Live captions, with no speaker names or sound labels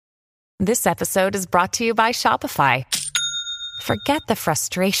This episode is brought to you by Shopify. Forget the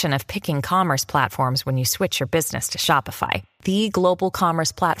frustration of picking commerce platforms when you switch your business to Shopify, the global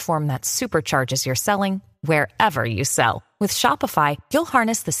commerce platform that supercharges your selling wherever you sell. With Shopify, you'll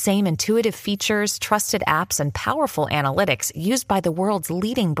harness the same intuitive features, trusted apps, and powerful analytics used by the world's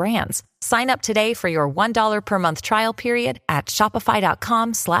leading brands. Sign up today for your $1 per month trial period at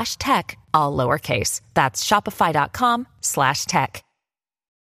shopify.com/tech, all lowercase. That's shopify.com/tech.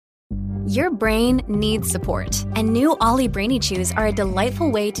 Your brain needs support, and new Ollie Brainy Chews are a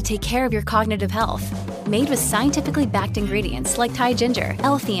delightful way to take care of your cognitive health. Made with scientifically backed ingredients like Thai ginger,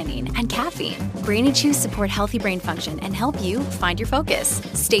 L-theanine, and caffeine, Brainy Chews support healthy brain function and help you find your focus,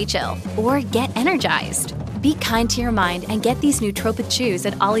 stay chill, or get energized. Be kind to your mind and get these nootropic chews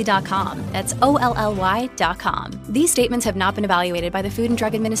at ollie.com. That's OLLY.com. These statements have not been evaluated by the Food and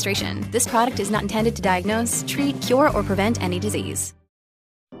Drug Administration. This product is not intended to diagnose, treat, cure, or prevent any disease.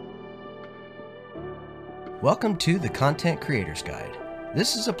 Welcome to the Content Creators Guide.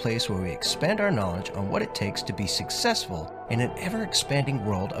 This is a place where we expand our knowledge on what it takes to be successful in an ever-expanding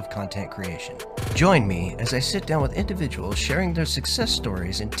world of content creation. Join me as I sit down with individuals sharing their success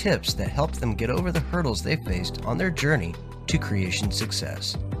stories and tips that help them get over the hurdles they faced on their journey to creation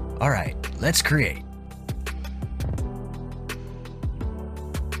success. All right, let's create.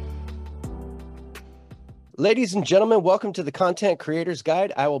 Ladies and gentlemen, welcome to the Content Creators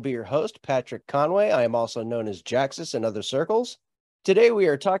Guide. I will be your host, Patrick Conway. I am also known as Jaxus in other circles. Today, we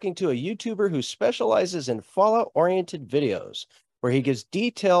are talking to a YouTuber who specializes in Fallout-oriented videos, where he gives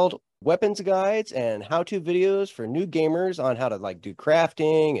detailed weapons guides and how-to videos for new gamers on how to do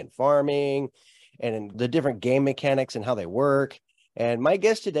crafting and farming and the different game mechanics and how they work. And my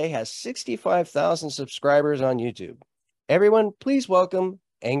guest today has 65,000 subscribers on YouTube. Everyone, please welcome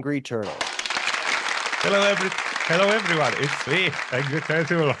Angry Turtle. Hello, everyone. It's me, Angry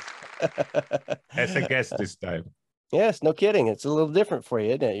Turtle, as a guest this time. Yes, no kidding. It's a little different for you,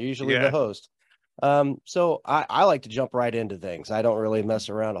 isn't it? You're usually the host. So I like to jump right into things. I don't really mess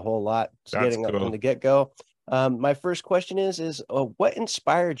around a whole lot. Getting up from the get-go. My first question is what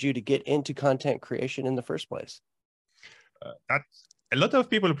inspired you to get into content creation in the first place? A lot of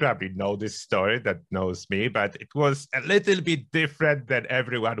people probably know this story that knows me, but it was a little bit different than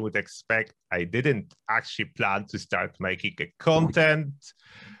everyone would expect. I didn't actually plan to start making a content.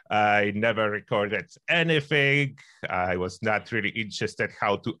 I never recorded anything. I was not really interested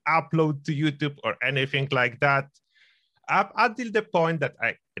how to upload to YouTube or anything like that. Up until the point that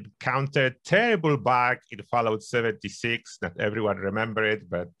I encountered terrible bug in Fallout 76. Not everyone remember it,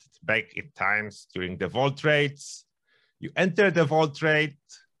 but back in times during the vault raids, you enter the vault raid,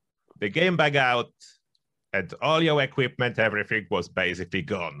 the game bug out, and all your equipment, everything was basically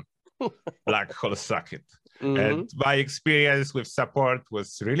gone. Black hole socket. Mm-hmm. And my experience with support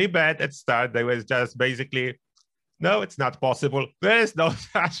was really bad at start. They was just basically, no, it's not possible. There is no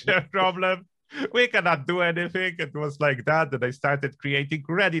such a problem. We cannot do anything. It was like that. And I started creating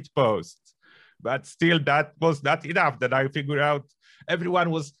Reddit posts. But still, that was not enough. Then I figured out everyone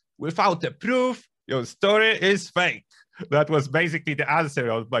was without a proof. Your story is fake. That was basically the answer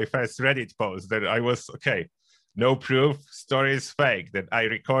of my first Reddit post. That I was, okay, no proof, story is fake. Then I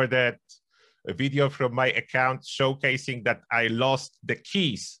recorded a video from my account showcasing that I lost the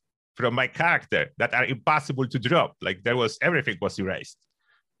keys from my character that are impossible to drop. Like everything was erased.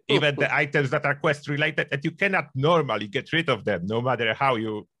 Even the items that are quest related, and you cannot normally get rid of them, no matter how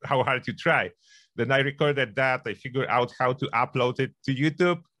hard you try. Then I recorded that. I figured out how to upload it to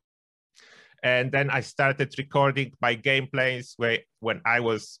YouTube. And then I started recording my gameplays when I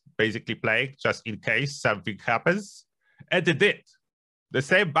was basically playing, just in case something happens. And it did. The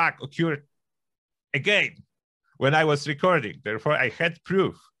same bug occurred again when I was recording. Therefore, I had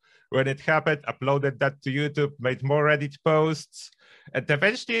proof. When it happened, uploaded that to YouTube, made more Reddit posts. And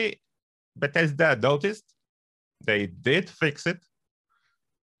eventually, Bethesda noticed. They did fix it.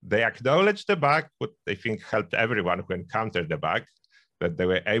 They acknowledged the bug, what I think helped everyone who encountered the bug, that they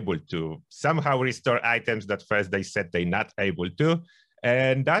were able to somehow restore items that first they said they're not able to.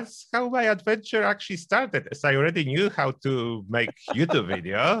 And that's how my adventure actually started, as I already knew how to make YouTube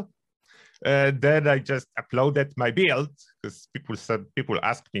video. And then I just uploaded my build, because people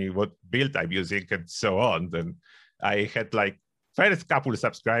ask me what build I'm using and so on. Then I had first couple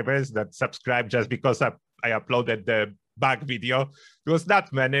subscribers that subscribed just because I uploaded the bug video. It was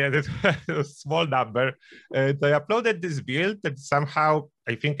not many, it was a small number. And I uploaded this build, and somehow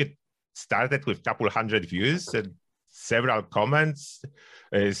I think it started with a couple hundred views and several comments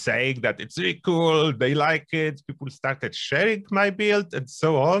saying that it's really cool, they like it. People started sharing my build and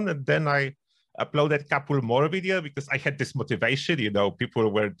so on. And then I uploaded a couple more videos because I had this motivation.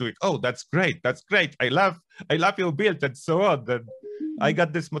 People were doing, oh, that's great. I love your build and so on. Then I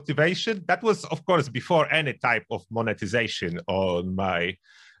got this motivation. That was, of course, before any type of monetization on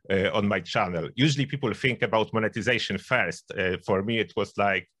my channel. Usually people think about monetization first. For me, it was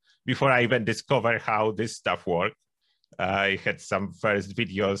like before I even discover how this stuff works. I had some first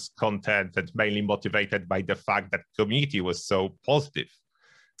videos, content that mainly motivated by the fact that community was so positive.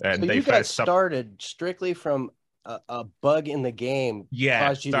 And so you got started strictly from a bug in the game.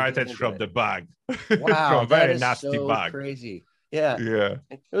 Yeah, started from the bug. Wow, from very nasty bug. Crazy. Yeah. Yeah.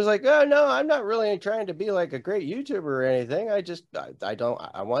 It was like, oh no, I'm not really trying to be like a great YouTuber or anything. I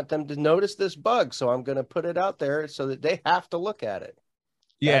want them to notice this bug, so I'm going to put it out there so that they have to look at it.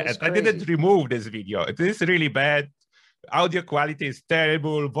 Yeah, and I didn't remove this video. It is really bad. Audio quality is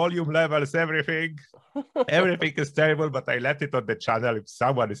terrible, volume levels, everything is terrible, but I left it on the channel. If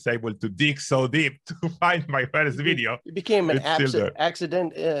someone is able to dig so deep to find my first video, it became an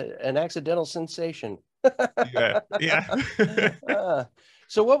accidental sensation. Yeah.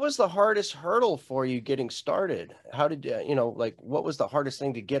 So what was the hardest hurdle for you getting started? How did what was the hardest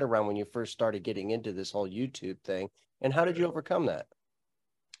thing to get around when you first started getting into this whole YouTube thing, and how did you overcome that?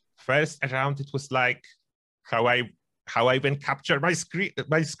 First around, it was like how I even capture my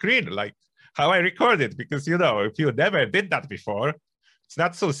screen, like how I record it, because if you never did that before, it's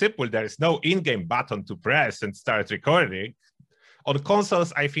not so simple. There is no in-game button to press and start recording. On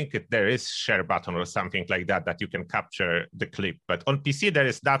consoles, I think there is share button or something like that you can capture the clip. But on PC, there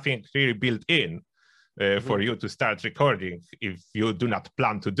is nothing really built in for you to start recording if you do not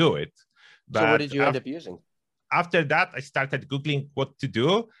plan to do it. But so what did you end up using? After that, I started Googling what to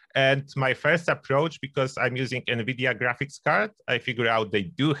do. And my first approach, because I'm using NVIDIA graphics card, I figured out they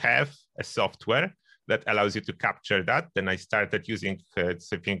do have a software that allows you to capture that. Then I started using, I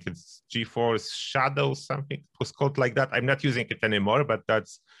think it's GeForce Shadow, something it was called like that. I'm not using it anymore, but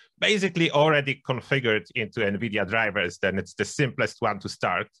that's basically already configured into NVIDIA drivers. Then it's the simplest one to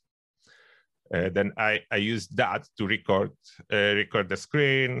start. Then I used that to record the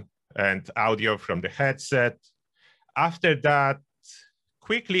screen and audio from the headset. After that,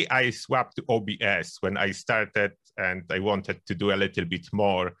 quickly I swapped to OBS when I started, and I wanted to do a little bit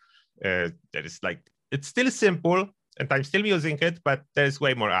more. It's still simple, and I'm still using it, but there's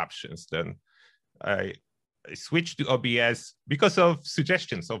way more options. Then I switched to OBS because of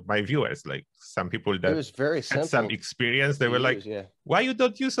suggestions of my viewers. Like some people that it was very simple had some experience, they were like, yeah. Why you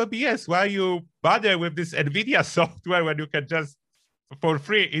don't use OBS? Why you bother with this NVIDIA software when you can just for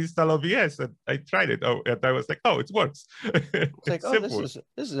free install OBS? And I tried it. And I was like, it works. It's like,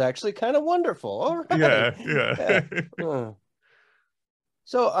 this is actually kind of wonderful. All right. Yeah.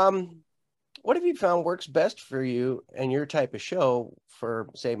 So, what have you found works best for you and your type of show for,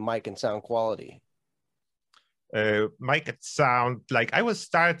 say, mic and sound quality? Mic and sound, like I was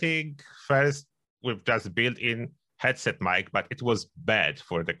starting first with just built-in headset mic, but it was bad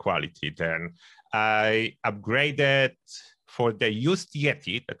for the quality. Then I upgraded for the used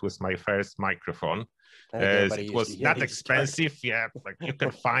Yeti. That was my first microphone. It was not expensive. Yeah, like you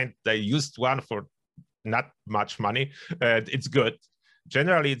can find the used one for not much money. It's good.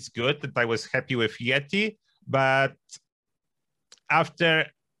 Generally, it's good. That I was happy with Yeti, but after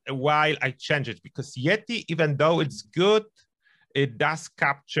a while, I changed it because Yeti, even though it's good, it does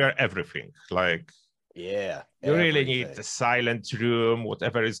capture everything. Like, yeah, you really need a silent room,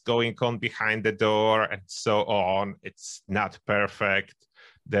 whatever is going on behind the door, and so on. It's not perfect.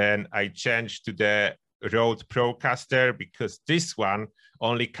 Then I changed to the Rode Procaster because this one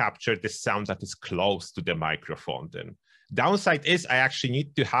only captured the sound that is close to the microphone. Then downside is I actually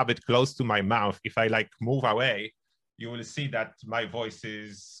need to have it close to my mouth. If I like move away, you will see that my voice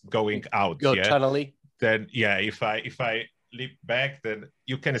is going out. Go tunnely. Then if I leap back, then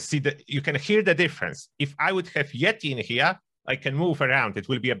you can hear the difference. If I would have Yeti in here, I can move around. It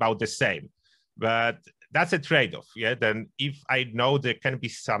will be about the same. But that's a trade-off. Yeah. Then if I know there can be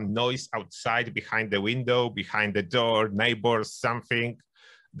some noise outside, behind the window, behind the door, neighbors, something,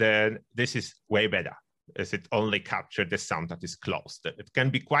 then this is way better, as it only captures the sound that is close. It can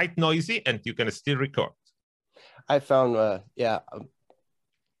be quite noisy, and you can still record. I found,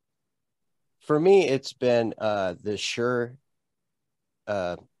 for me, it's been the Shure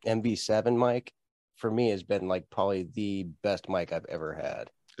MV7 mic. For me, has been like probably the best mic I've ever had.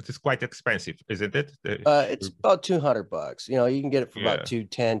 It is quite expensive, isn't it? It's about $200. You can get it for about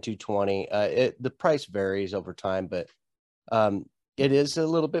 $210, $220. The price varies over time, but it is a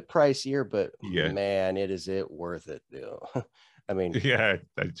little bit pricier. But man, is it worth it? I mean, yeah,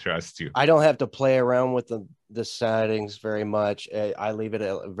 I trust you. I don't have to play around with the settings very much. I leave it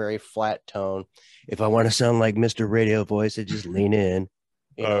a very flat tone. If I want to sound like Mr. Radio Voice, I just lean in.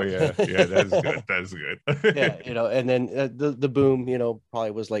 Oh yeah, that's good. That's good. Yeah, and then the boom,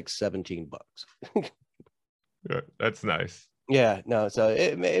 probably was like $17. That's nice. Yeah, no, so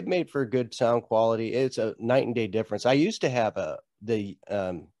it made for good sound quality. It's a night and day difference. I used to have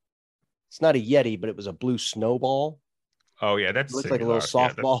it's not a Yeti, but it was a blue snowball. Oh yeah, It that's looked like a little similar.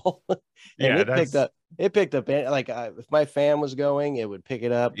 softball, and Yeah, it picked that's up. It picked up like if my fan was going, it would pick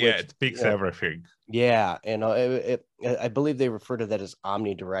it up. yeah, Which it picks everything. yeah, I believe they refer to that as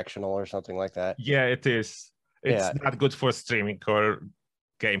omnidirectional or something like that. Yeah, it is. It's Yeah, not good for streaming or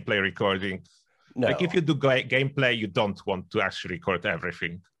gameplay recording. Like if no, you do gameplay, you don't want to actually record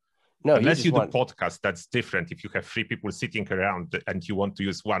everything. no, Unless you do want. podcast, that's different. If you have three people sitting around and you want to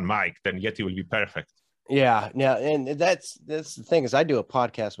use one mic, then Yeti will be perfect. Yeah, now and that's the thing is I do a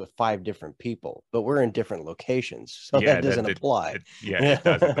podcast with 5 different people, but we're in different locations, so Yeah, that doesn't apply. It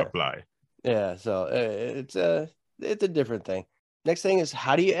doesn't apply. Yeah, so it's a different thing. Next thing is,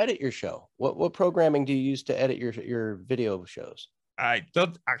 how do you edit your show? What programming do you use to edit your video shows? I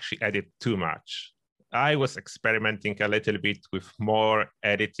don't actually edit too much. I was experimenting a little bit with more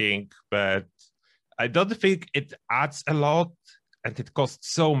editing, but I don't think it adds a lot and it costs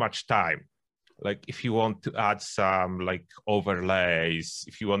so much time. Like if you want to add some like overlays,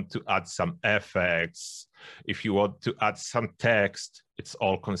 if you want to add some effects, if you want to add some text, it's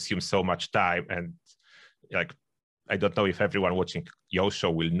all consumes so much time. And like, I don't know if everyone watching your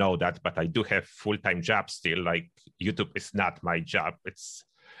show will know that, but I do have full-time job still. Like YouTube is not my job.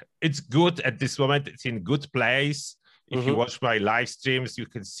 It's good at this moment. It's in good place. If you watch my live streams, you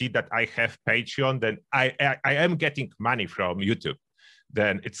can see that I have Patreon. Then I am getting money from YouTube.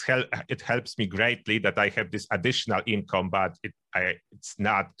 Then it helps me greatly that I have this additional income, but it's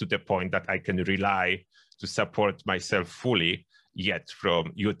not to the point that I can rely to support myself fully yet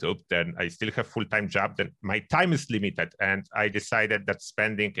from YouTube. Then I still have full-time job. Then my time is limited, and I decided that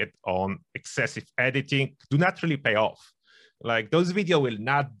spending it on excessive editing do not really pay off. Like those videos will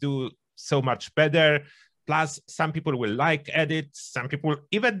not do so much better. Plus, some people will like edits. Some people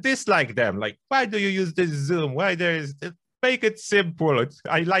even dislike them. Like, why do you use this zoom? Why there is make it simple.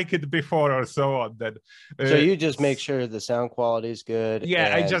 I like it before or so on. Then, so you just make sure the sound quality is good.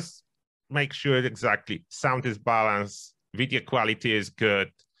 Yeah, I just make sure exactly sound is balanced, video quality is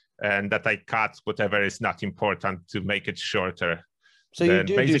good, and that I cut whatever is not important to make it shorter. So you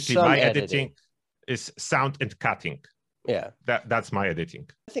do basically some my editing is sound and cutting. Yeah, that's my editing.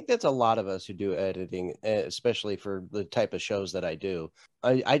 I think that's a lot of us who do editing, especially for the type of shows that I do.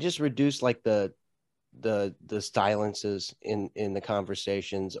 I just reduce like the silences in the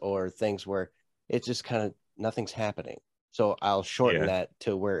conversations or things where it's just kind of nothing's happening. So I'll shorten that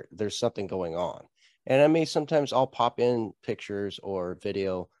to where there's something going on. And I may sometimes I'll pop in pictures or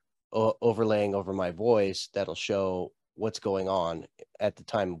video overlaying over my voice that'll show what's going on at the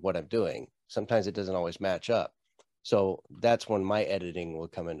time of what I'm doing. Sometimes it doesn't always match up. So that's when my editing will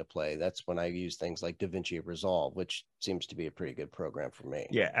come into play. That's when I use things like DaVinci Resolve, which seems to be a pretty good program for me.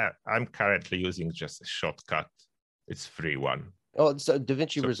 Yeah, I'm currently using just a shortcut. It's free one. Oh, so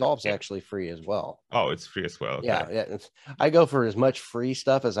DaVinci Resolve is actually free as well. Oh, it's free as well. Okay. Yeah. I go for as much free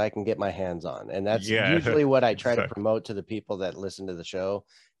stuff as I can get my hands on. And that's usually what I try to promote to the people that listen to the show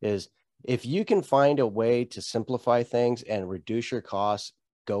is if you can find a way to simplify things and reduce your costs,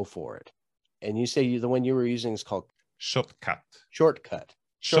 go for it. And you say the one you were using is called Shortcut. Shortcut.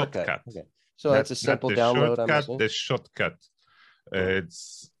 Okay. So that's a simple download. The shortcut.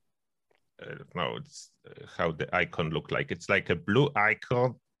 It's it's how the icon look like. It's like a blue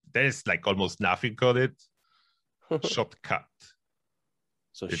icon. There's like almost nothing on it. Shortcut.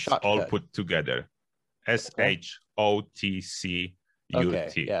 So it's shortcut. all put together. SHOTCUT.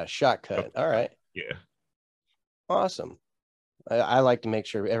 Okay. Yeah, shortcut. All right. Yeah. Awesome. I like to make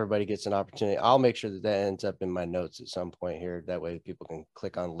sure everybody gets an opportunity. I'll make sure that ends up in my notes at some point here. That way people can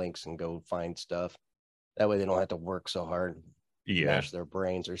click on links and go find stuff. That way they don't have to work so hard, mash their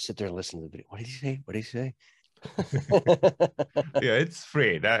brains or sit there and listen to the video. What did he say? What did he say? Yeah, it's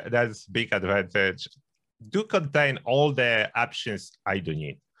free. That's big advantage. Do contain all the options I do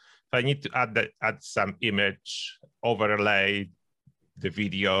need. If I need to add some image, overlay the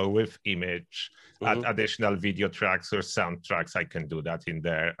video with image, add additional video tracks or sound tracks, I can do that in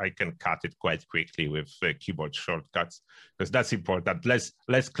there. I can cut it quite quickly with keyboard shortcuts because that's important.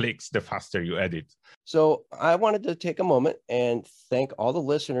 Less clicks, the faster you edit. So I wanted to take a moment and thank all the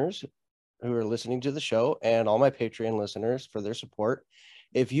listeners who are listening to the show and all my Patreon listeners for their support.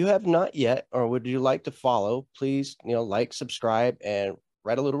 If you have not yet, or would you like to follow, please, like, subscribe, and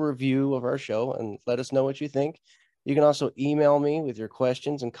write a little review of our show and let us know what you think. You can also email me with your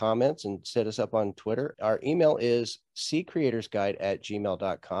questions and comments and set us up on Twitter. Our email is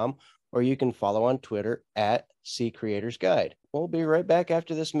ccreatorsguide@gmail.com, or you can follow on Twitter @ccreatorsguide. We'll be right back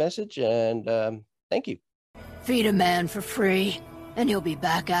after this message, and thank you. Feed a man for free, and he'll be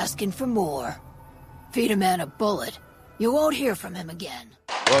back asking for more. Feed a man a bullet, you won't hear from him again.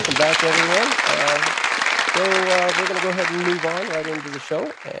 Welcome back, everyone. So we're going to go ahead and move on right into the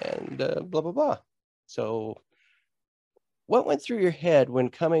show, and blah, blah, blah. So what went through your head when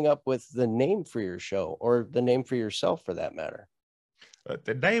coming up with the name for your show, or the name for yourself for that matter?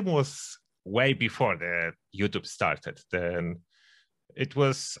 The name was way before the YouTube started. Then it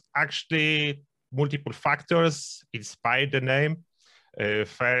was actually multiple factors inspired the name.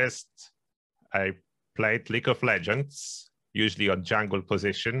 First, I played League of Legends, usually on jungle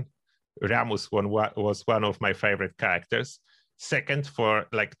position. Ramus was one of my favorite characters. Second, for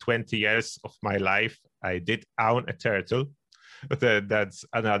like 20 years of my life, I did own a turtle. That's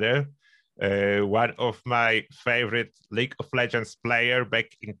another. One of my favorite League of Legends player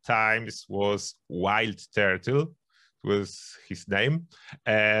back in times was Wild Turtle, was his name.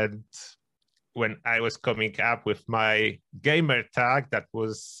 And when I was coming up with my gamer tag, that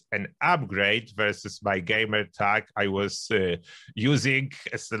was an upgrade versus my gamer tag I was using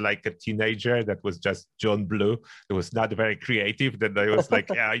as like a teenager. That was just John Blue. It was not very creative. Then I was like,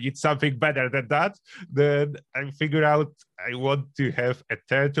 yeah, I need something better than that. Then I figured out I want to have a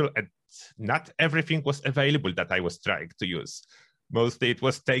turtle, and not everything was available that I was trying to use. Mostly it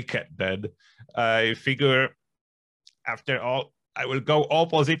was taken. Then I figure, after all, I will go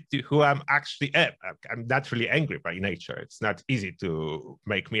opposite to who I'm actually am. I'm naturally angry by nature. It's not easy to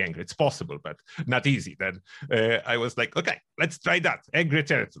make me angry. It's possible, but not easy. Then I was like, okay, let's try that. Angry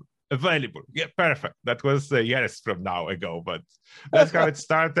turtle, available. Yeah, perfect. That was years from now ago, but that's how it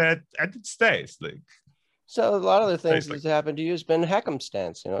started, and it stays. Like, so a lot of the things that happened to you has been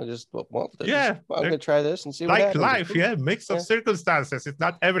hackumstance, just, well, yeah, I'm going to try this and see what like happens. Life, yeah, mix of circumstances. It's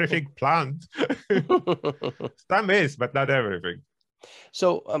not everything planned. Some is, but not everything.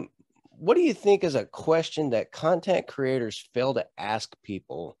 So what do you think is a question that content creators fail to ask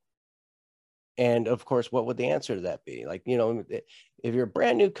people? And of course, what would the answer to that be? Like, if you're a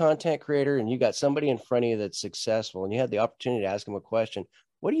brand new content creator and you got somebody in front of you that's successful and you had the opportunity to ask them a question,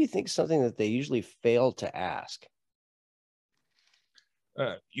 what do you think is something that they usually fail to ask?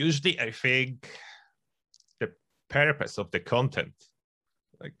 Usually, I think the purpose of the content,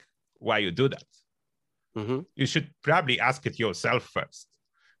 like why you do that. Mm-hmm. You should probably ask it yourself first,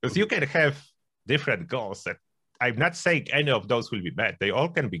 because you can have different goals. And I'm not saying any of those will be bad. They all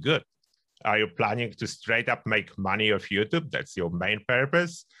can be good. Are you planning to straight up make money off YouTube? That's your main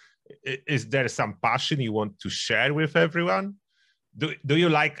purpose. Is there some passion you want to share with everyone? Do you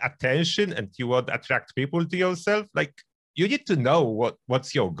like attention and you want to attract people to yourself? Like, you need to know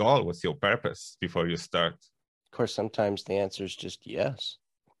what's your goal, what's your purpose before you start. Of course, sometimes the answer is just yes.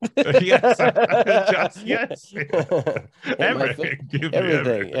 Yes, just yes. Everything.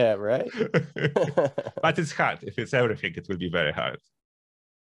 Everything, yeah, right. But it's hard. If it's everything, it will be very hard.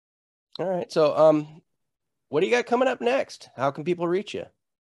 All right. So, what do you got coming up next? How can people reach you?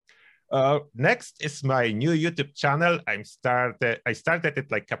 Next is my new YouTube channel. I started it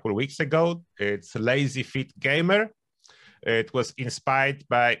like a couple of weeks ago. It's Lazy Fit Gamer. It was inspired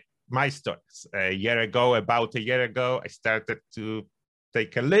by my stories. About a year ago, I started to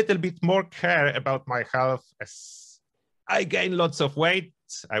take a little bit more care about my health as I gained lots of weight.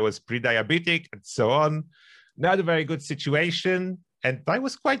 I was pre-diabetic and so on. Not a very good situation. And I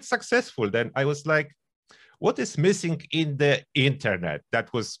was quite successful. Then I was like, what is missing in the internet?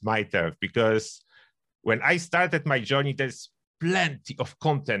 That was my turf, because when I started my journey, there's plenty of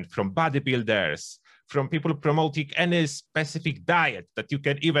content from bodybuilders, from people promoting any specific diet that you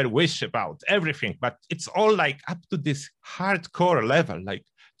can even wish about, everything. But it's all like up to this hardcore level, like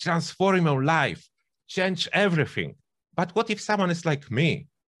transform your life, change everything. But what if someone is like me?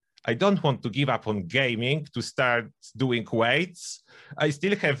 I don't want to give up on gaming to start doing weights. I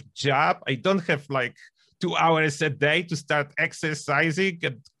still have job. I don't have like 2 hours a day to start exercising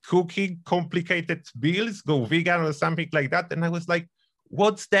and cooking complicated meals, go vegan or something like that. And I was like,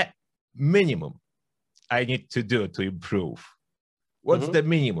 what's the minimum I need to do to improve? What's the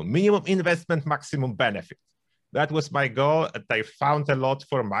minimum investment, maximum benefit? That was my goal. And I found a lot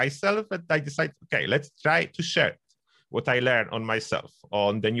for myself. And I decided, okay, let's try to share what I learned on myself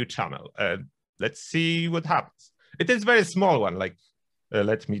on the new channel. Let's see what happens. It is a very small one. Like,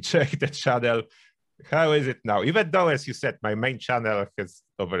 let me check the channel. How is it now? Even though, as you said, my main channel has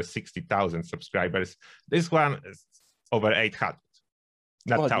over 60,000 subscribers, this one is over 800.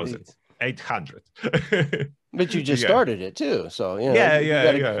 Not thousands, 800. But you just started it too. So, you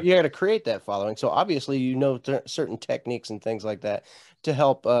got to create that following. So obviously, certain techniques and things like that to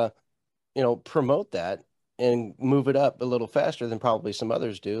help, promote that and move it up a little faster than probably some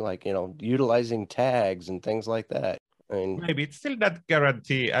others do, like, utilizing tags and things like that. I mean, maybe it's still not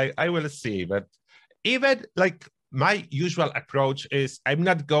guarantee. I will see. But even like my usual approach is I'm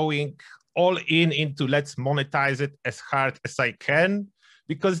not going all into let's monetize it as hard as I can,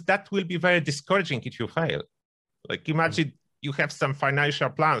 because that will be very discouraging if you fail. Like imagine you have some financial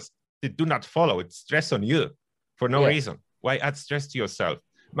plans that do not follow. It's stress on you for no reason. Why add stress to yourself?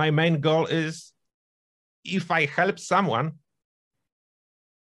 My main goal is if I help someone,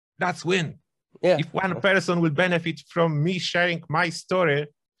 that's win. Yeah. If one person will benefit from me sharing my story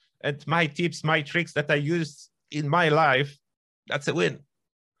and my tips, my tricks that I use in my life, that's a win.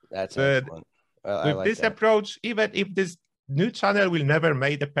 That's excellent. With like this approach, even if this new channel will never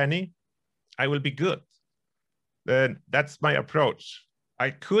make a penny, I will be good. Then that's my approach. I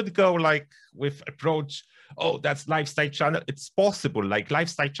could go like with approach, that's lifestyle channel. It's possible. Like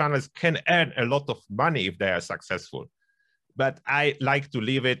lifestyle channels can earn a lot of money if they are successful. But I like to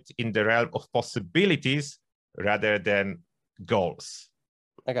leave it in the realm of possibilities rather than goals.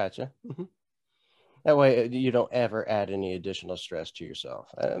 I gotcha. Mm-hmm. That way you don't ever add any additional stress to yourself.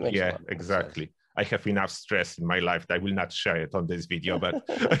 Yeah, exactly. Sense. I have enough stress in my life that I will not share it on this video, but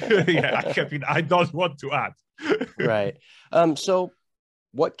I don't want to add. Right. So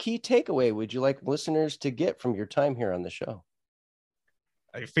what key takeaway would you like listeners to get from your time here on the show?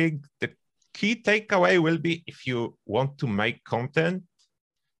 I think the key takeaway will be, if you want to make content,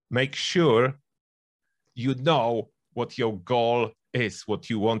 make sure you know what your goal is, what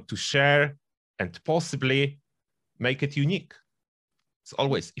you want to share, and possibly make it unique. It's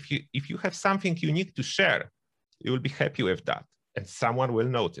always, if you have something unique to share, you will be happy with that, and someone will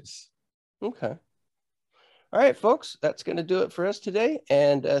notice. Okay. All right, folks, that's going to do it for us today.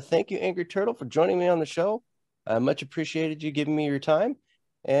 And thank you, Angry Turtle, for joining me on the show. I much appreciated you giving me your time.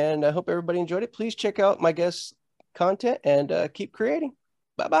 And I hope everybody enjoyed it. Please check out my guest content and keep creating.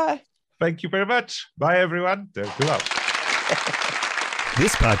 Bye-bye. Thank you very much. Bye, everyone. There's love.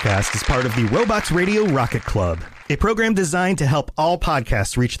 This podcast is part of the Robots Radio Rocket Club, a program designed to help all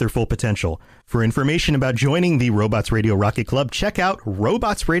podcasts reach their full potential. For information about joining the Robots Radio Rocket Club, check out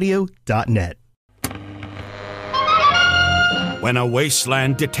robotsradio.net. When a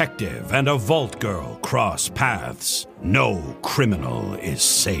wasteland detective and a vault girl cross paths, no criminal is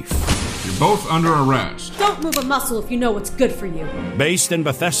safe. You're both under arrest. Don't move a muscle if you know what's good for you. Based in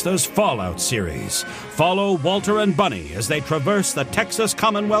Bethesda's Fallout series, follow Walter and Bunny as they traverse the Texas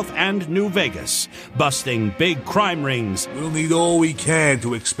Commonwealth and New Vegas, busting big crime rings. We'll need all we can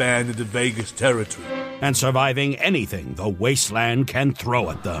to expand into Vegas territory. And surviving anything the wasteland can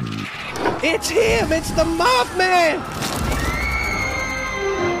throw at them. It's him! It's the Mothman!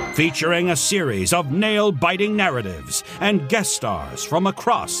 Featuring a series of nail-biting narratives and guest stars from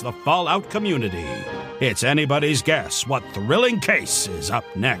across the Fallout community. It's anybody's guess what thrilling case is up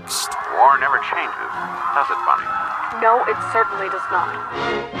next. War never changes, does it, Bunny? No, it certainly does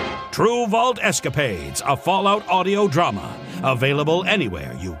not. True Vault Escapades, a Fallout audio drama. Available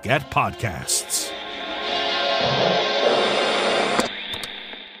anywhere you get podcasts.